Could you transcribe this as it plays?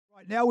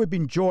Now we've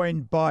been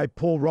joined by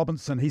Paul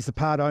Robinson. He's the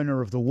part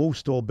owner of the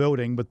Woolstore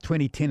building with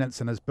 20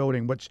 tenants in his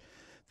building, which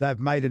they've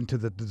made into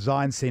the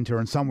design centre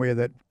and somewhere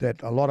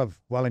that a lot of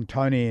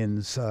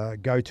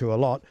Wellingtonians go to a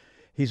lot.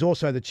 He's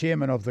also the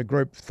chairman of the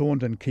group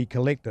Thornton Key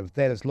Collective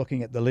that is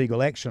looking at the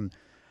legal action.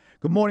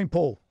 Good morning,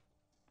 Paul.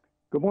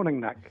 Good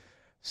morning, Nick.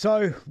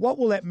 So what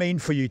will that mean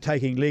for you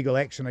taking legal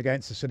action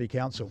against the City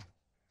Council?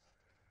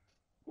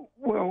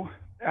 Well,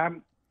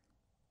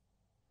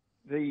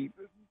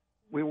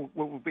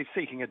 we'll be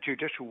seeking a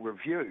judicial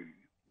review,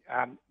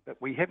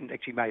 but we haven't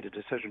actually made a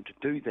decision to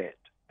do that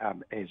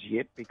as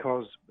yet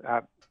because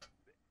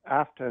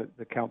after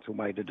the council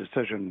made a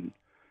decision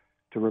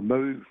to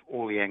remove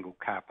all the angled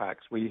car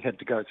parks, we had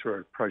to go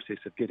through a process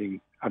of getting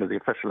under the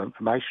Official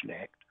Information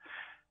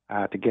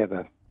Act to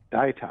gather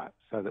data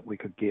so that we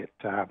could get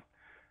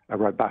a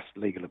robust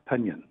legal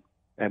opinion,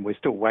 and we're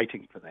still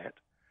waiting for that.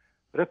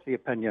 But if the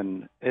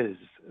opinion is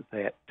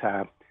that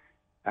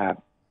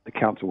the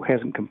council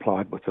hasn't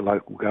complied with the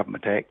Local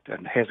Government Act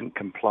and hasn't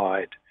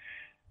complied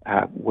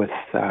with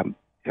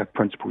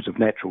principles of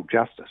natural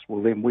justice,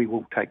 well, then we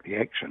will take the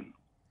action.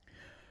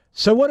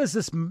 So what does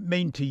this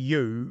mean to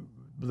you,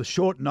 the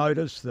short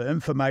notice, the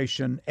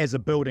information, as a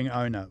building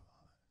owner?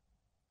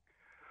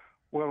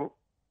 Well,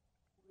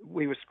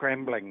 we were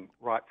scrambling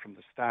right from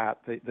the start.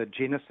 The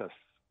genesis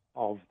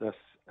of this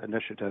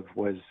initiative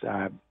was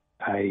a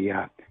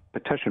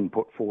petition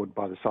put forward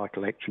by the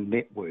Cycle Action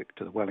Network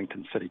to the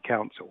Wellington City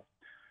Council.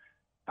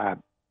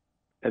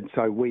 And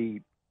so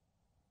we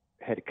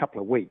had a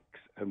couple of weeks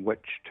in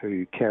which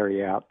to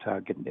carry out,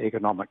 get an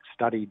economic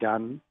study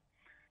done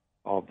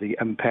of the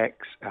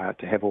impacts,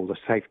 to have all the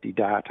safety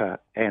data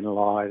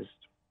analysed,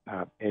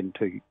 and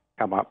to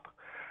come up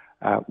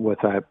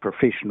with a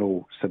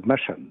professional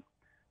submission.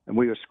 And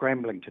we were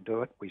scrambling to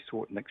do it. We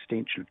sought an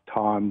extension of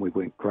time. We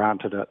weren't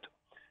granted it.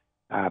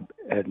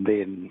 And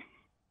then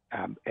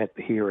at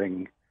the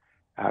hearing,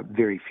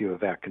 very few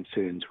of our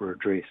concerns were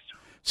addressed.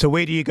 So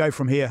where do you go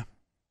from here?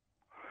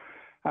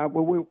 Well,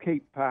 we'll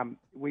keep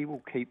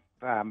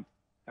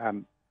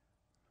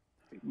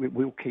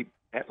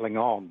battling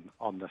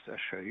on this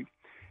issue.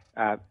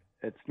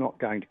 It's not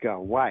going to go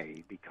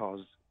away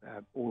because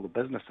all the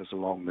businesses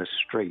along this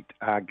street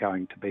are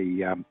going to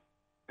be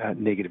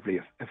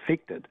negatively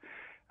affected.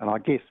 And I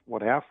guess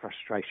what our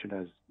frustration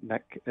is,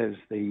 Nick, is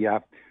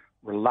the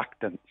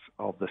reluctance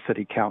of the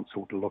City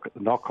Council to look at the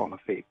knock-on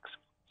effects.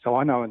 So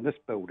I know in this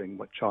building,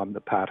 which I'm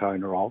the part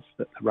owner of,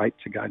 that the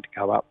rates are going to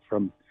go up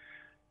from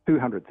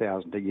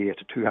 $200,000 a year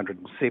to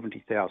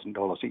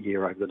 $270,000 a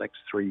year over the next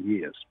 3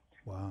 years.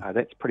 Wow.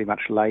 That's pretty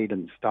much laid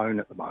in stone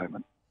at the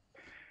moment.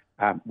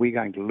 We're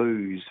going to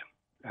lose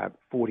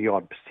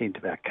 40-odd%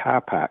 of our car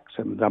parks,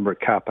 and the number of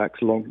car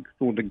parks along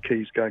Thornton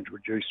Quay is going to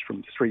reduce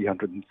from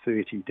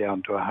 330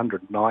 down to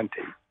 190.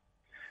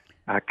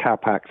 Car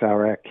parks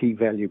are our key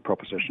value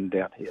proposition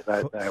down here.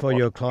 For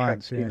your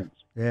clients,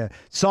 yeah.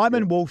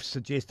 Simon Wolf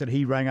suggested,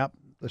 he rang up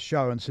the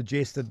show and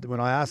suggested, when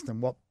I asked him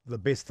what the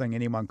best thing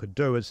anyone could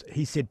do is,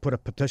 he said put a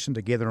petition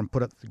together and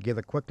put it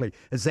together quickly.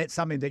 Is that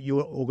something that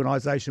your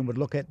organisation would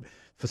look at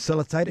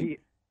facilitating?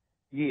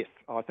 Yes,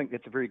 I think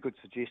that's a very good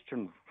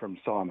suggestion from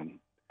Simon.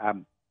 I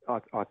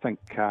think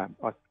the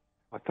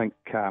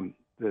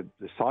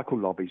cycle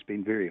lobby's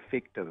been very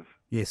effective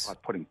by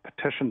putting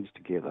petitions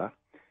together,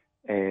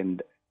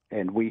 and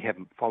we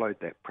haven't followed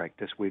that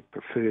practice. We've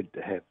preferred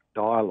to have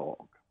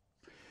dialogue.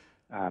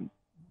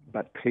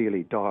 But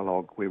clearly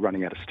dialogue, we're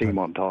running out of steam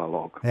on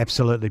dialogue.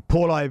 Absolutely.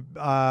 Paul,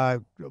 I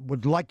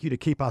would like you to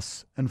keep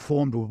us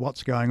informed with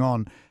what's going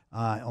on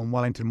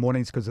Wellington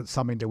Mornings, because it's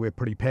something that we're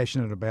pretty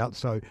passionate about.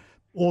 So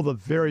all the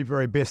very,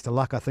 very best of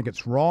luck. I think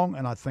it's wrong,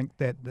 and I think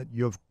that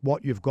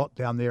what you've got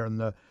down there in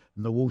the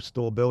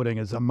Woolstore building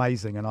is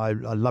amazing, and I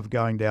love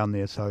going down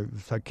there. So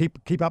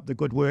keep up the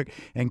good work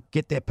and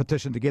get that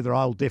petition together.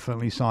 I'll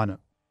definitely sign it.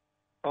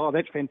 Oh,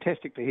 that's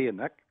fantastic to hear,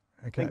 Nick.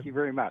 Okay. Thank you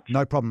very much.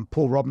 No problem.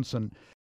 Paul Robinson.